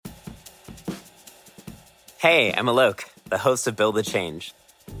Hey, I'm Alok, the host of Build the Change,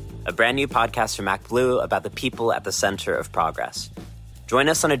 a brand new podcast from MacBlue about the people at the center of progress. Join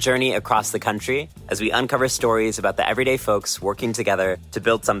us on a journey across the country as we uncover stories about the everyday folks working together to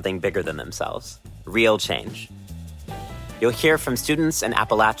build something bigger than themselves. Real change. You'll hear from students in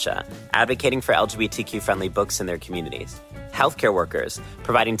Appalachia advocating for LGBTQ-friendly books in their communities, healthcare workers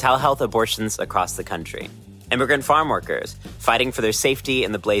providing telehealth abortions across the country, immigrant farm workers fighting for their safety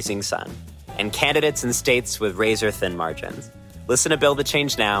in the blazing sun, and candidates in states with razor-thin margins. Listen to Build the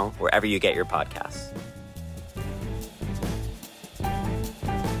Change now, wherever you get your podcasts.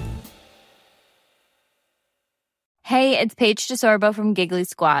 Hey, it's Paige DeSorbo from Giggly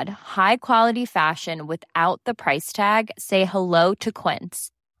Squad. High quality fashion without the price tag. Say hello to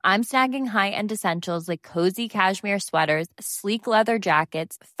Quince. I'm snagging high-end essentials like cozy cashmere sweaters, sleek leather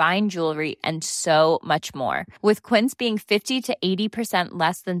jackets, fine jewelry, and so much more. With Quince being 50 to 80%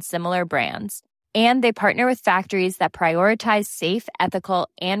 less than similar brands. And they partner with factories that prioritize safe, ethical,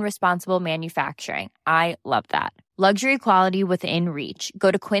 and responsible manufacturing. I love that. Luxury quality within reach. Go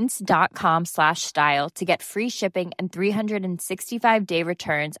to quince.com/style to get free shipping and 365-day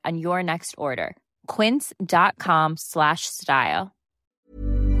returns on your next order. Quince.com/style.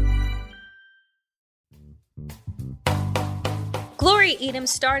 Glory Edim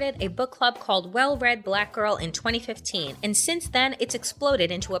started a book club called Well-Read Black Girl in 2015, and since then, it's exploded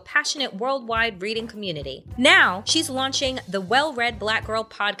into a passionate worldwide reading community. Now, she's launching the Well-Read Black Girl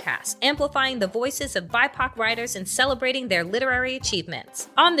podcast, amplifying the voices of BIPOC writers and celebrating their literary achievements.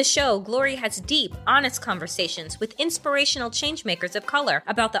 On the show, Glory has deep, honest conversations with inspirational changemakers of color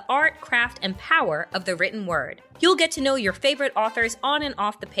about the art, craft, and power of the written word. You'll get to know your favorite authors on and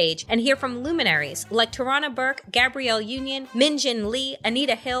off the page and hear from luminaries like Tarana Burke, Gabrielle Union, Min-Jin Lee,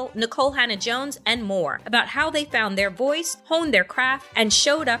 Anita Hill, Nicole Hannah-Jones, and more about how they found their voice, honed their craft, and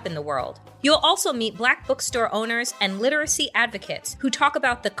showed up in the world. You'll also meet Black bookstore owners and literacy advocates who talk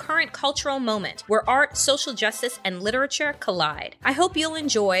about the current cultural moment where art, social justice, and literature collide. I hope you'll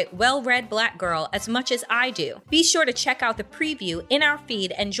enjoy Well-Read Black Girl as much as I do. Be sure to check out the preview in our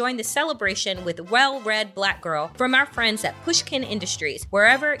feed and join the celebration with Well-Read Black Girl from our friends at Pushkin Industries,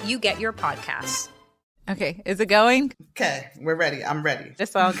 wherever you get your podcasts. Okay, is it going? Okay, we're ready. I'm ready.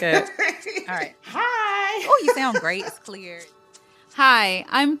 It's all good. All right. Hi. Oh, you sound great. It's clear. Hi,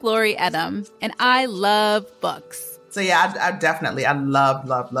 I'm Glory Edim, and I love books. So yeah, I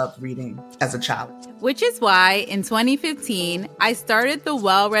loved reading as a child. Which is why in 2015, I started the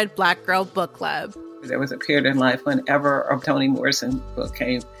Well-Read Black Girl Book Club. There was a period in life whenever a Toni Morrison book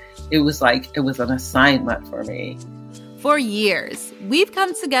came, it was like it was an assignment for me. For years, we've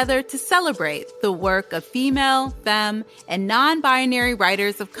come together to celebrate the work of female, femme, and non-binary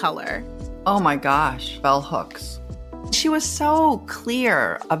writers of color. Oh my gosh, bell hooks. She was so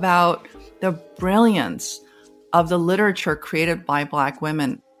clear about the brilliance of the literature created by Black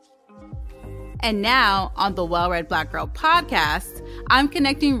women. And now, on the Well-Read Black Girl podcast, I'm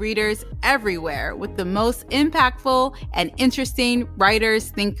connecting readers everywhere with the most impactful and interesting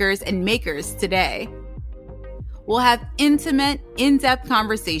writers, thinkers, and makers today. We'll have intimate, in-depth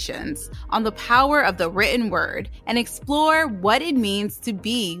conversations on the power of the written word and explore what it means to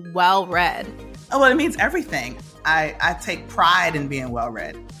be well-read. Oh, well, it means everything. I take pride in being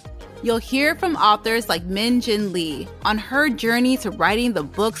well-read. You'll hear from authors like Min-Jin Lee on her journey to writing the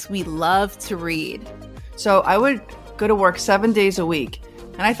books we love to read. So I would go to work 7 days a week,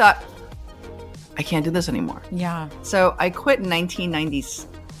 and I thought, I can't do this anymore. Yeah. So I quit in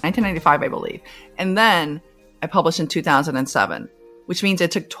 1995, I believe. And then I published in 2007, which means it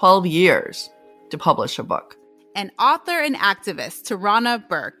took 12 years to publish a book. And author and activist Tarana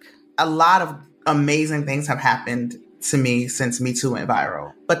Burke. A lot of amazing things have happened to me since Me Too went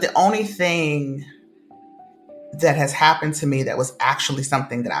viral. But the only thing that has happened to me that was actually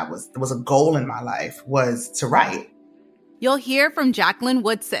something that was a goal in my life was to write. You'll hear from Jacqueline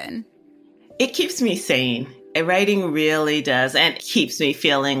Woodson. It keeps me sane. Writing really does, and keeps me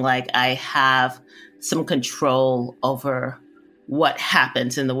feeling like I have some control over what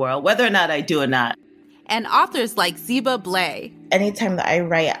happens in the world, whether or not I do or not. And authors like Ziba Blay. Anytime that I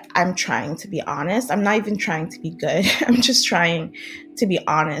write, I'm trying to be honest. I'm not even trying to be good. I'm just trying to be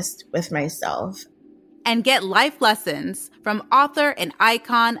honest with myself. And get life lessons from author and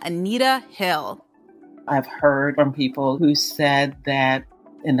icon Anita Hill. I've heard from people who said that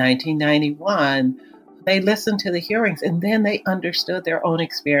in 1991, they listened to the hearings and then they understood their own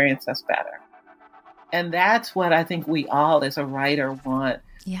experiences better. And that's what I think we all as a writer want.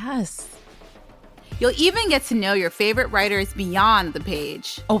 Yes. You'll even get to know your favorite writers beyond the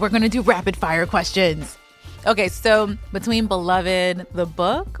page. Oh, we're going to do rapid fire questions. Okay, so between Beloved the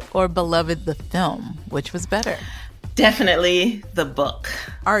book or Beloved the film, which was better? Definitely the book.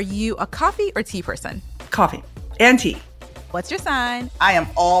 Are you a coffee or tea person? Coffee and tea. What's your sign? I am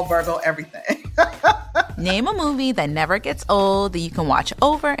all Virgo everything. Name a movie that never gets old that you can watch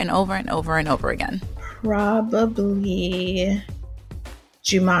over and over and over and over again. Probably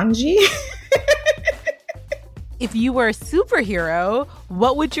Jumanji. If you were a superhero,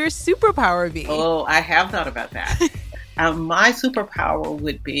 what would your superpower be? Oh, I have thought about that. My superpower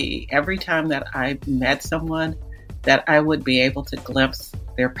would be every time that I met someone that I would be able to glimpse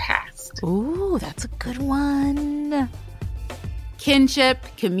their past. Ooh, that's a good one. Kinship,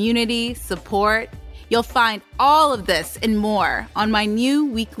 community, support. You'll find all of this and more on my new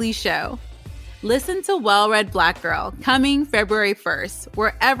weekly show. Listen to Well-Read Black Girl coming February 1st,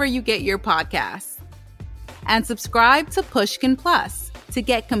 wherever you get your podcasts. And subscribe to Pushkin Plus to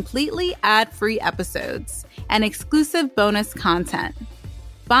get completely ad-free episodes and exclusive bonus content.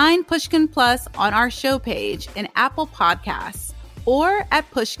 Find Pushkin Plus on our show page in Apple Podcasts or at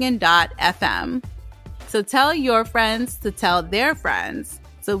pushkin.fm. So tell your friends to tell their friends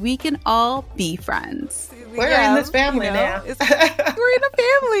so we can all be friends. We're in this family now. We're in a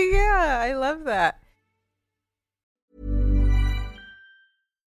family. Yeah, I love that.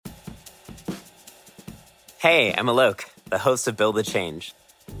 Hey, I'm Alok, the host of Build the Change,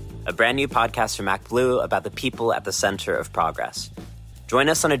 a brand new podcast from MacBlue about the people at the center of progress. Join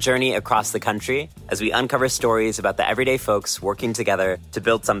us on a journey across the country as we uncover stories about the everyday folks working together to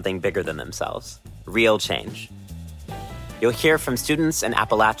build something bigger than themselves, real change. You'll hear from students in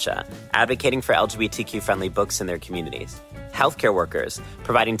Appalachia advocating for LGBTQ-friendly books in their communities, healthcare workers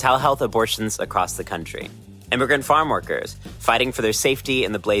providing telehealth abortions across the country, immigrant farm workers fighting for their safety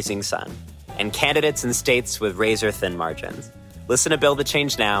in the blazing sun, and candidates in states with razor-thin margins. Listen to Build the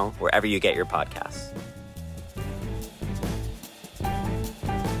Change now, wherever you get your podcasts.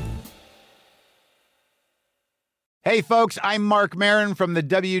 Hey, folks, I'm Mark Maron from the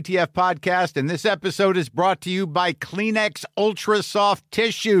WTF Podcast, and this episode is brought to you by Kleenex Ultra Soft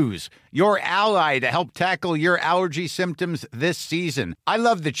Tissues, your ally to help tackle your allergy symptoms this season. I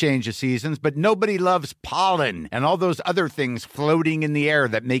love the change of seasons, but nobody loves pollen and all those other things floating in the air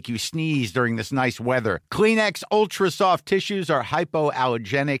that make you sneeze during this nice weather. Kleenex Ultra Soft Tissues are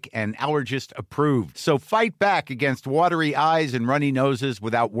hypoallergenic and allergist approved, so fight back against watery eyes and runny noses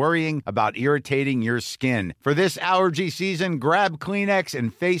without worrying about irritating your skin. For this allergy season, grab Kleenex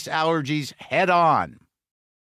and face allergies head on.